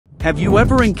Have you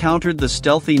ever encountered the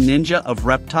stealthy ninja of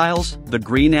reptiles, the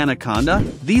green anaconda?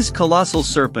 These colossal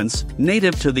serpents,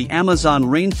 native to the Amazon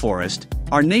rainforest,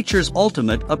 are nature's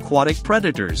ultimate aquatic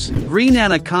predators. Green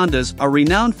anacondas are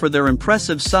renowned for their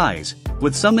impressive size,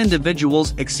 with some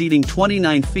individuals exceeding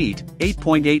 29 feet,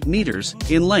 8.8 meters,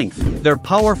 in length. Their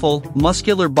powerful,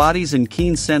 muscular bodies and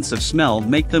keen sense of smell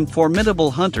make them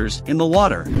formidable hunters in the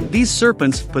water. These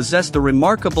serpents possess the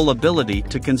remarkable ability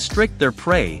to constrict their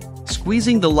prey,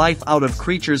 squeezing the life out of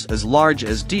creatures as large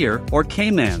as deer or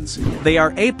caimans. They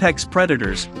are apex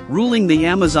predators, ruling the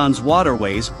Amazon's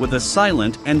waterways with a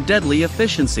silent and deadly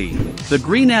efficiency. The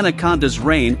green anaconda's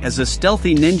reign as a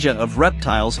stealthy ninja of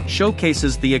reptiles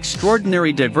showcases the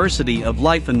extraordinary diversity of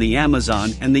life in the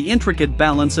Amazon and the intricate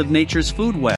balance of nature's food web.